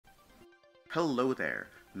Hello there,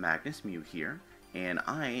 Magnus Mew here, and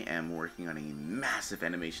I am working on a massive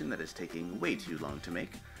animation that is taking way too long to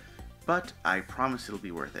make, but I promise it'll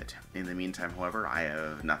be worth it. In the meantime, however, I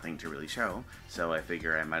have nothing to really show, so I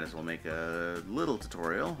figure I might as well make a little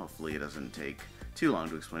tutorial, hopefully it doesn't take too long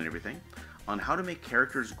to explain everything, on how to make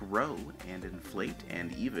characters grow and inflate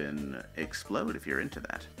and even explode if you're into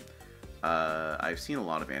that. I've seen a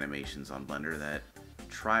lot of animations on Blender that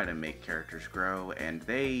try to make characters grow, and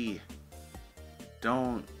they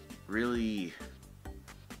don't really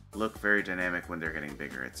look very dynamic when they're getting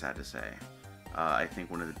bigger, it's sad to say. I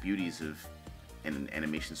think one of the beauties of an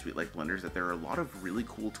animation suite like Blender is that there are a lot of really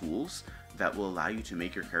cool tools that will allow you to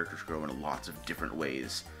make your characters grow in lots of different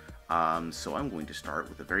ways. So I'm going to start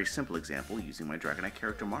with a very simple example using my Dragonite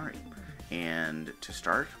character Mari. And to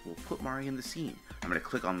start, we'll put Mari in the scene. I'm going to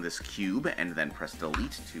click on this cube and then press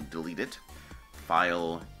delete to delete it.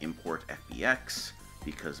 File, import FBX,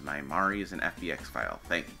 because my Mari is an FBX file.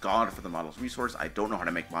 Thank God for the models resource. I don't know how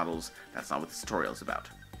to make models. That's not what this tutorial is about.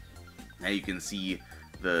 Now you can see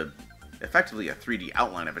effectively a 3D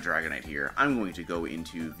outline of a Dragonite here. I'm going to go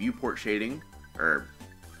into viewport shading, or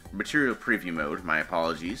material preview mode, my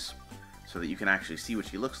apologies, so that you can actually see what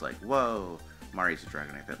she looks like. Whoa! Mari's a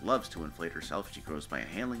Dragonite that loves to inflate herself. She grows by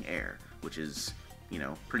inhaling air, which is, you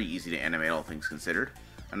know, pretty easy to animate, all things considered.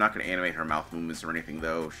 I'm not going to animate her mouth movements or anything,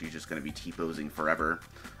 though. She's just going to be T-posing forever.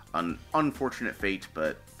 An unfortunate fate,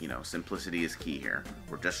 but, you know, simplicity is key here.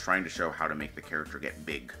 We're just trying to show how to make the character get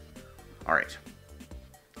big. Alright.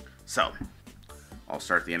 So, I'll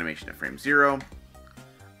start the animation at frame 0.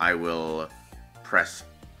 I will press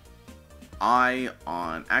I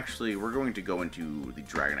on... Actually, we're going to go into the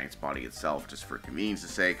Dragonite's body itself, just for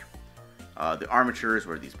convenience's sake. The armature is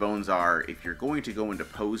where these bones are. If you're going to go into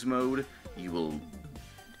pose mode, you will...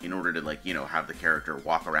 In order to, like, you know, have the character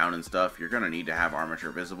walk around and stuff, you're going to need to have armature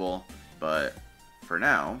visible. But for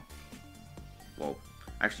now, well,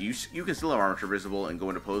 actually, you can still have armature visible and go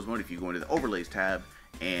into pose mode if you go into the overlays tab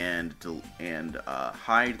and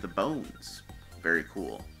hide the bones. Very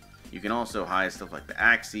cool. You can also hide stuff like the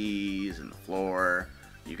axes and the floor.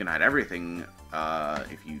 You can hide everything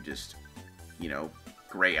if you just, you know,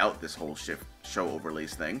 gray out this whole show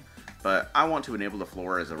overlays thing. But I want to enable the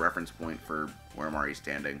floor as a reference point for where Mari's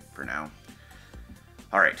standing for now.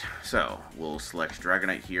 Alright, so we'll select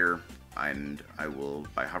Dragonite here, and I will,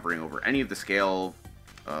 by hovering over any of the scale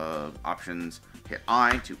options, hit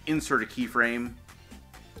I to insert a keyframe.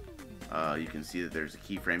 You can see that there's a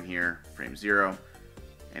keyframe here, frame 0.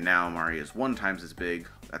 And now Mari is 1 times as big.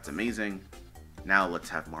 That's amazing. Now let's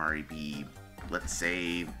have Mari be, let's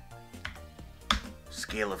say,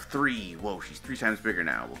 scale of 3. Whoa, she's 3 times bigger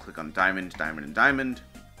now. We'll click on diamond, diamond, and diamond.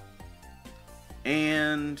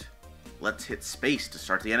 And let's hit space to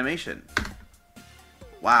start the animation.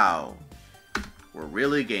 Wow. We're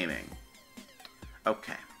really gaming.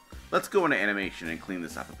 Okay. Let's go into animation and clean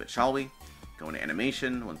this up a bit, shall we? Go into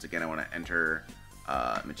animation. Once again, I want to enter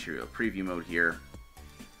material preview mode here.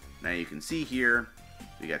 Now you can see here,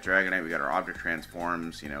 we got Dragonite, we got our object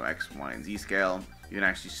transforms, you know, X, Y, and Z scale. You can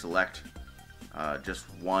actually select just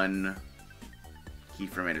one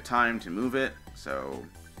keyframe at a time to move it. So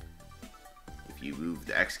if you move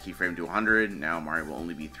the X keyframe to 100, now Mari will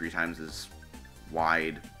only be 3 times as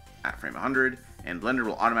wide at frame 100, and Blender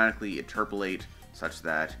will automatically interpolate such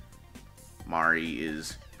that Mari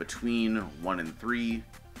is between 1 and 3,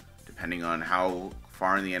 depending on how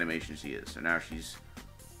far in the animation she is. So now she's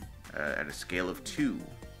at a scale of 2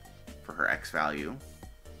 for her X value,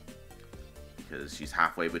 because she's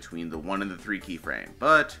halfway between the 1 and the 3 keyframe.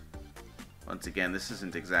 But, once again, this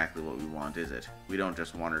isn't exactly what we want, is it? We don't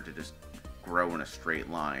just want her to just grow in a straight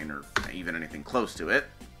line, or even anything close to it.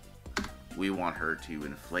 We want her to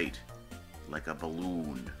inflate like a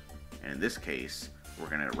balloon. And in this case, we're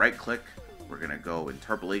going to right-click, we're going to go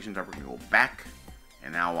interpolation tab, we're going to go back,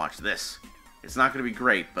 and now watch this. It's not going to be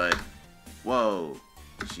great, but, whoa,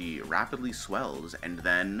 she rapidly swells, and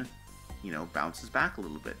then, you know, bounces back a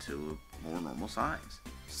little bit to more normal size.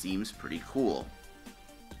 Seems pretty cool.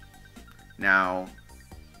 Now,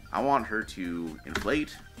 I want her to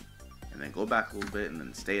inflate, and then go back a little bit, and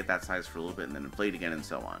then stay at that size for a little bit, and then inflate again, and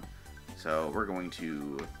so on. So we're going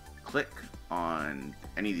to click on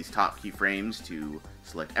any of these top keyframes to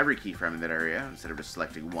select every keyframe in that area, instead of just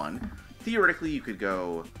selecting one. Theoretically, you could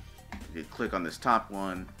click on this top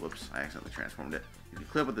one. Whoops, I accidentally transformed it. You could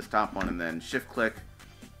click with this top one, and then shift-click,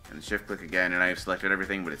 and shift-click again, and I've selected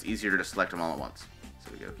everything, but it's easier to just select them all at once.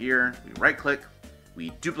 So we go here, we right-click, we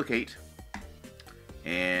duplicate,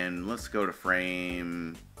 and let's go to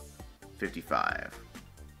frame 55.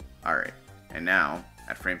 Alright, and now,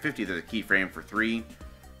 at frame 50, there's a keyframe for 3,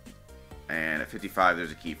 And at 55,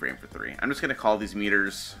 there's a keyframe for 3. I'm just going to call these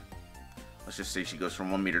meters. Let's just say she goes from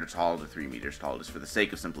 1 meter tall to 3 meters tall, just for the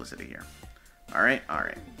sake of simplicity here. Alright,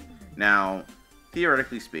 alright. Now,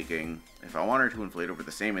 theoretically speaking, if I want her to inflate over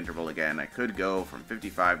the same interval again, I could go from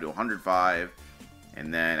 55 to 105,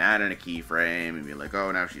 and then add in a keyframe, and be like,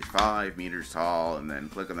 oh, now she's 5 meters tall, and then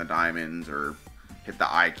click on the diamonds, or hit the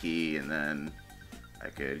I key, and then I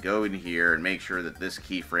could go in here and make sure that this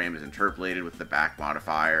keyframe is interpolated with the back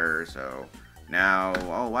modifier, so now,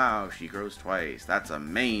 oh wow, she grows twice. That's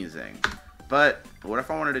amazing. But what if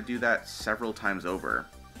I wanted to do that several times over?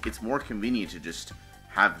 It's more convenient to just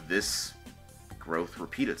have this growth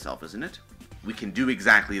repeat itself, isn't it? We can do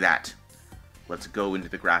exactly that. Let's go into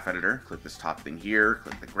the graph editor, click this top thing here,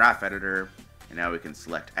 click the graph editor, and now we can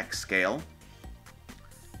select X scale.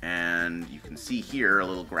 And you can see here a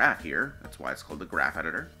little graph here. That's why it's called the graph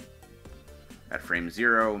editor. At frame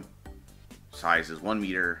 0, size is 1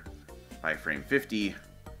 meter. By frame 50,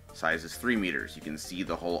 size is 3 meters. You can see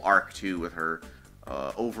the whole arc too, with her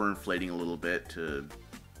overinflating a little bit to,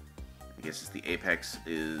 I guess the apex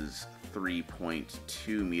is 3.2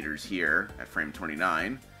 meters here at frame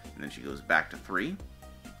 29, and then she goes back to 3.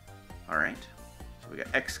 Alright, so we got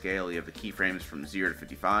X scale, you have the keyframes from 0 to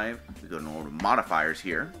 55. We go to modifiers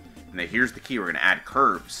here, and then here's the key, we're going to add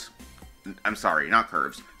curves. I'm sorry, not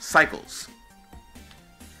curves, cycles.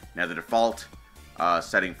 Now the default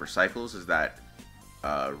setting for cycles is that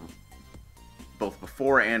both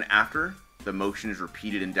before and after the motion is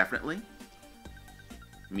repeated indefinitely,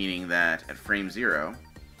 meaning that at frame 0,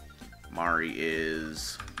 Mari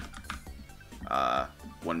is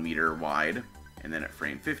 1 meter wide, and then at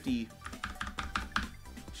frame 50,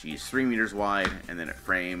 she's 3 meters wide, and then at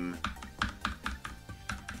frame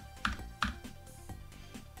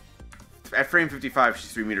 55,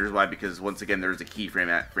 she's 3 meters wide, because once again, there's a keyframe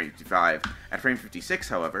at frame 55. At frame 56,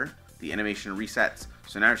 however, the animation resets.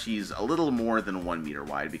 So now she's a little more than 1 meter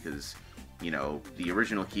wide, because, you know, the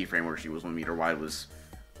original keyframe where she was 1 meter wide was,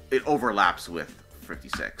 it overlaps with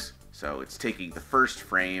 56. So it's taking the first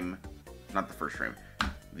frame, not the first frame,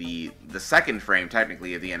 the second frame,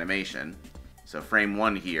 technically, of the animation. So frame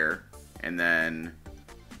 1 here, and then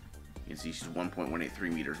you can see she's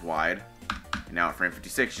 1.183 meters wide. And now at frame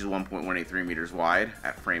 56, she's 1.183 meters wide.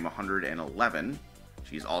 At frame 111,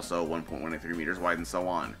 she's also 1.183 meters wide, and so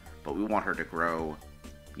on. But we want her to grow,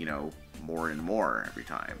 you know, more and more every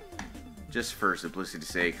time. Just for simplicity's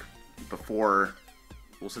sake, before,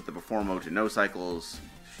 we'll set the before mode to no cycles.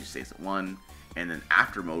 She stays at 1. And then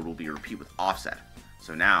after mode will be a repeat with offset.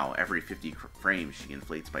 So now, every 50 frames, she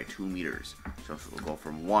inflates by 2 meters. So it will go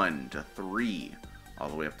from 1 to 3, all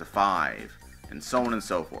the way up to 5, and so on and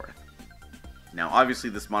so forth. Now, obviously,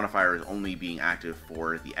 this modifier is only being active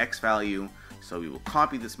for the X value, so we will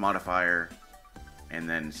copy this modifier, and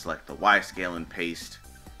then select the Y scale and paste,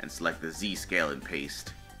 and select the Z scale and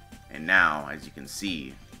paste. And now, as you can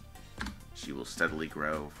see, she will steadily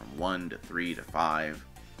grow from 1 to 3 to 5.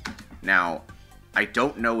 Now, I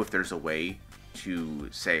don't know if there's a way to,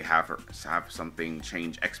 say, have something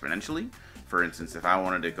change exponentially. For instance, if I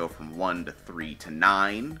wanted to go from 1 to 3 to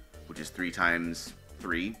 9, which is 3 times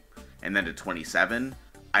 3, and then to 27,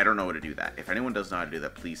 I don't know how to do that. If anyone does know how to do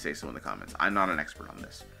that, please say so in the comments. I'm not an expert on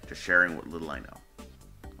this. Just sharing what little I know.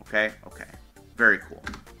 Okay? Okay. Very cool.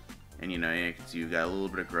 And, you know, you can see you've got a little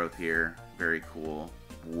bit of growth here. Very cool.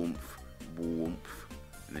 Woomph. Woomph.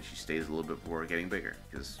 And then she stays a little bit before getting bigger.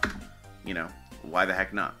 Because, you know, why the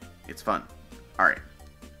heck not? It's fun. Alright.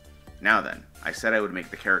 Now then, I said I would make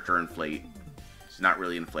the character inflate. It's not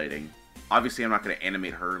really inflating. Obviously, I'm not going to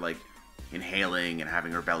animate her, like, inhaling and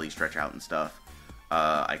having her belly stretch out and stuff.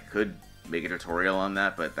 I could make a tutorial on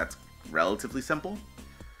that, but that's relatively simple.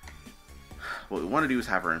 What we want to do is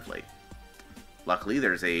have her inflate. Luckily,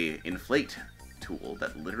 there's a inflate tool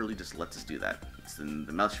that literally just lets us do that. It's in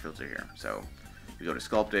the mesh filter here. So we go to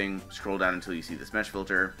sculpting, scroll down until you see this mesh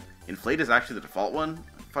filter. Inflate is actually the default one,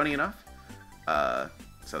 funny enough.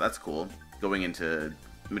 So that's cool. Going into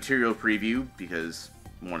material preview because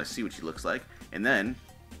we want to see what she looks like. And then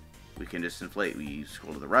we can just inflate. We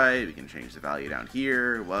scroll to the right, we can change the value down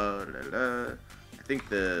here. I think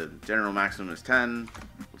the general maximum is 10.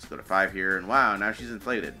 Let's go to 5 here, and wow, now she's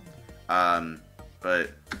inflated.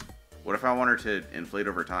 But what if I want her to inflate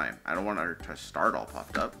over time? I don't want her to start all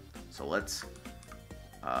puffed up. So let's,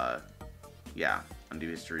 yeah, undo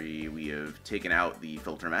history. We have taken out the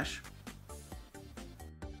filter mesh.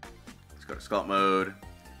 Let's go to sculpt mode.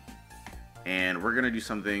 And we're going to do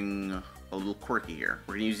something a little quirky here.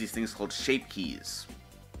 We're going to use these things called shape keys.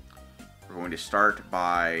 We're going to start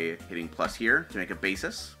by hitting plus here to make a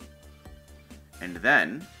basis. And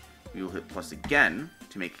then we will hit plus again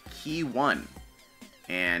to make key 1.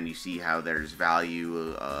 And you see how there's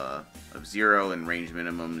value of 0 and range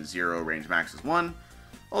minimum 0, range max is 1.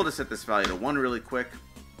 I'll just set this value to 1 really quick.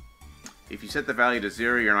 If you set the value to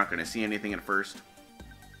 0, you're not going to see anything at first.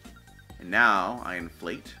 And now I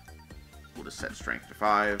inflate. We'll just set strength to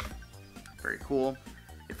 5. Very cool.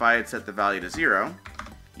 If I had set the value to 0,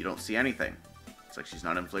 you don't see anything. It's like she's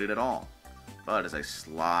not inflated at all. But as I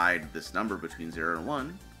slide this number between 0 and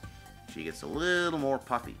 1, she gets a little more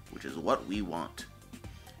puffy, which is what we want.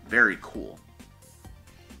 Very cool.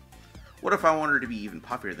 What if I want her to be even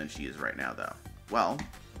puffier than she is right now, though? Well,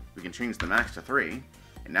 we can change the max to 3,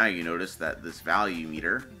 and now you notice that this value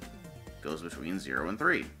meter goes between 0 and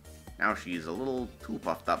 3. Now she's a little too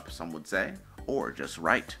puffed up, some would say, or just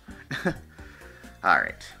right.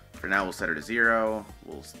 Alright, for now we'll set her to 0,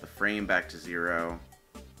 we'll set the frame back to 0.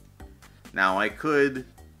 Now I could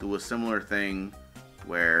do a similar thing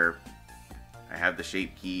where I have the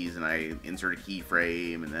shape keys and I insert a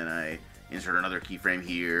keyframe and then I insert another keyframe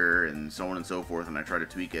here and so on and so forth and I try to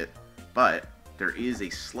tweak it, but there is a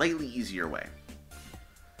slightly easier way.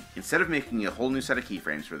 Instead of making a whole new set of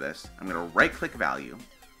keyframes for this, I'm going to right click value,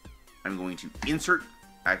 I'm going to insert,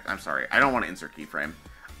 I'm sorry, I don't want to insert keyframe,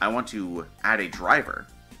 I want to add a driver,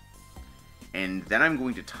 and then I'm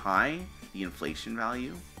going to tie the inflation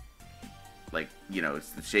value, like, you know, it's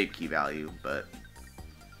the shape key value, but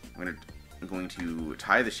I'm going to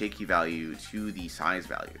tie the shape key value to the size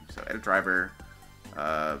value. So edit driver,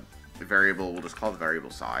 the variable, we'll just call the variable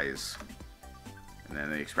size, and then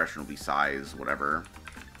the expression will be size, whatever.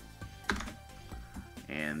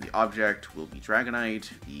 And the object will be Dragonite,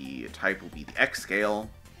 the type will be the X scale,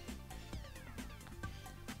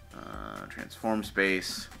 transform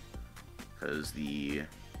space, because the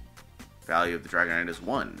value of the Dragonite is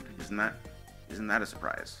 1. Isn't that a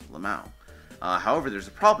surprise? Lamau. However, there's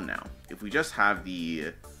a problem now. If we just have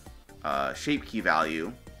the shape key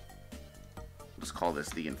value, let's call this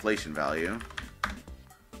the inflation value.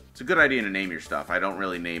 It's a good idea to name your stuff. I don't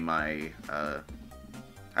really name my, I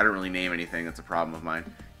don't really name anything. That's a problem of mine.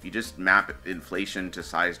 If you just map inflation to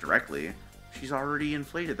size directly, she's already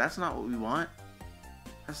inflated. That's not what we want.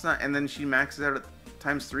 That's not, and then she maxes out at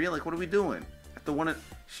 ×3. Like, what are we doing? At the one at,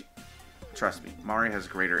 trust me, Mari has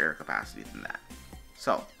greater air capacity than that.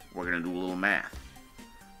 So, we're going to do a little math.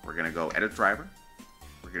 We're going to go edit driver.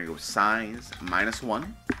 We're going to go size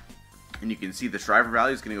 -1. And you can see the driver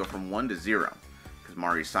value is going to go from 1 to 0. Because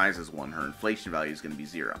Mari's size is 1, her inflation value is going to be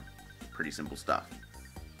 0. Pretty simple stuff.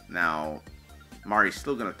 Now, Mari's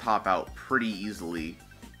still going to top out pretty easily,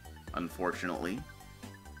 unfortunately.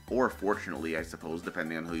 Or fortunately, I suppose,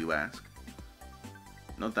 depending on who you ask.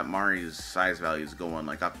 Note that Mari's size value is going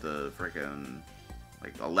like up to frickin'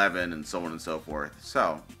 like 11 and so on and so forth.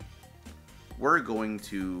 So, we're going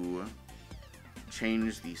to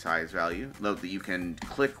change the size value. Note that you can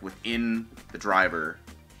click within the driver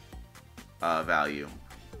value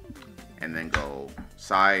and then go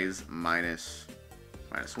size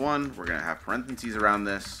 -1. We're going to have parentheses around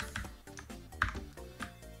this,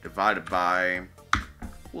 divided by,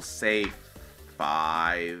 we'll say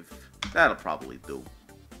 5. That'll probably do.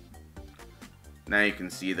 Now you can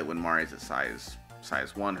see that when Mari's at size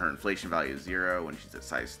 1, her inflation value is 0. When she's at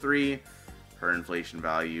size 3, her inflation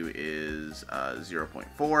value is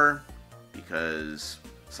 0.4, because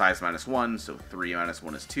size -1, so 3 minus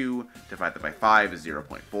 1 is 2, divided by 5 is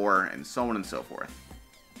 0.4, and so on and so forth.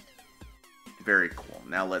 Very cool.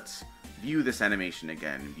 Now let's view this animation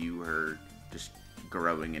again. View her just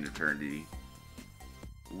growing in eternity.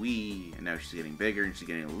 And now she's getting bigger and she's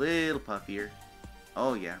getting a little puffier.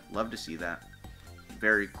 Oh yeah, love to see that.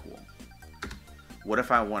 Very cool. What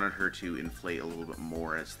if I wanted her to inflate a little bit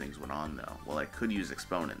more as things went on, though? Well, I could use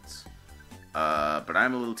exponents. But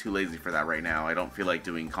I'm a little too lazy for that right now. I don't feel like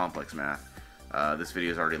doing complex math. This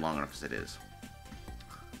video is already long enough as it is.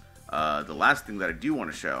 The last thing that I do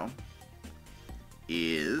want to show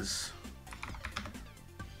is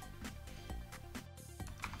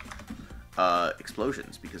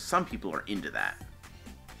explosions, because some people are into that.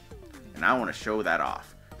 And I want to show that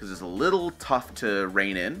off, because it's a little tough to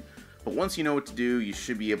rein in. But once you know what to do, you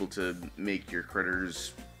should be able to make your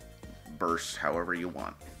critters burst however you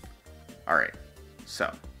want. Alright,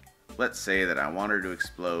 so let's say that I want her to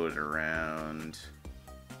explode around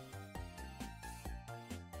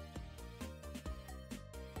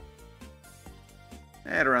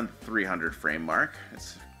at around the 300 frame mark.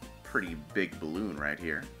 It's a pretty big balloon right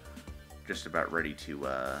here. Just about ready to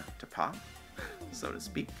pop, so to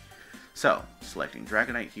speak. So, selecting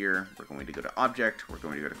Dragonite here, we're going to go to Object, we're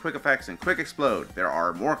going to go to Quick Effects, and Quick Explode. There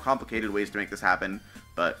are more complicated ways to make this happen,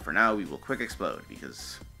 but for now we will Quick Explode,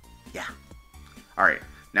 because, yeah. Alright,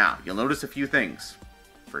 now, you'll notice a few things.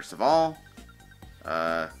 First of all,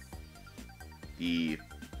 the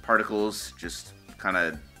particles just kind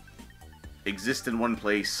of exist in one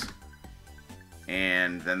place,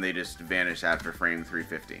 and then they just vanish after frame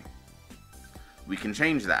 350. We can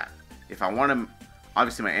change that. If I want to,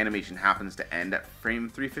 obviously my animation happens to end at frame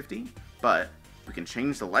 350, but we can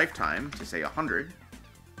change the lifetime to say 100,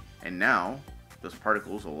 and now those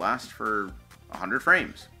particles will last for 100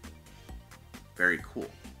 frames. Very cool.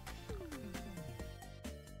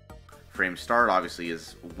 Frame start obviously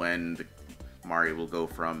is when the Mario will go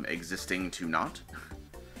from existing to not.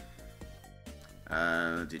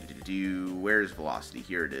 Where's velocity?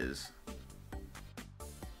 Here it is.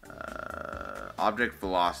 Object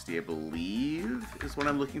velocity, I believe, is what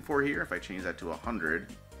I'm looking for here. If I change that to 100,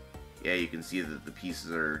 yeah, you can see that the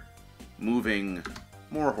pieces are moving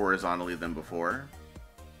more horizontally than before,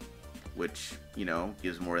 which, you know,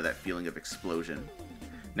 gives more of that feeling of explosion.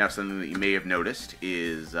 Now, something that you may have noticed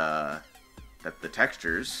is that the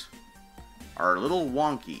textures are a little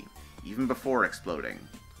wonky, even before exploding.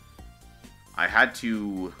 I had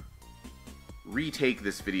to retake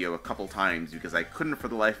this video a couple times because I couldn't for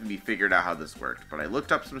the life of me figure out how this worked, but I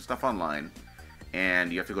looked up some stuff online,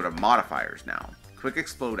 and you have to go to modifiers now. Quick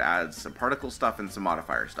Explode adds some particle stuff and some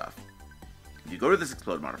modifier stuff. If you go to this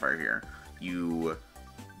explode modifier here, you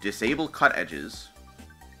disable cut edges,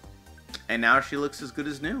 and now she looks as good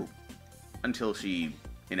as new, until she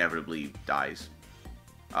inevitably dies.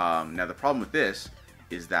 Now the problem with this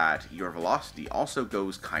is that your velocity also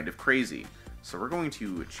goes kind of crazy. So we're going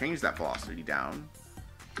to change that velocity down.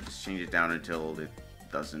 Just change it down until it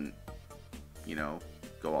doesn't, you know,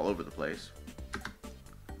 go all over the place.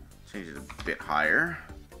 Change it a bit higher.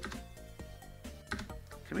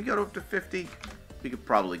 Can we go up to 50? We could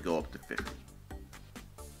probably go up to 50.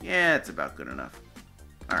 Yeah, it's about good enough.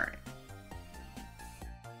 Alright.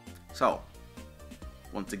 So,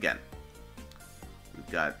 once again,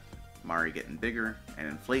 we've got Mario getting bigger and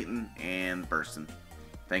inflating and bursting.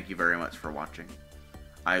 Thank you very much for watching.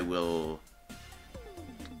 I will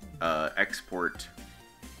export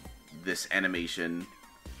this animation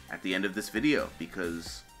at the end of this video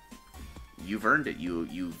because you've earned it.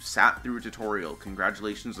 You've sat through a tutorial.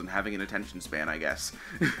 Congratulations on having an attention span, I guess.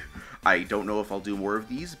 I don't know if I'll do more of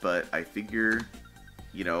these, but I figure,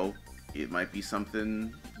 you know, it might be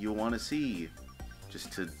something you'll want to see,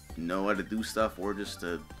 just to know how to do stuff or just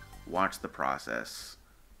to watch the process.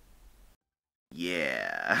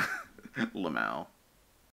 Yeah. Lamau.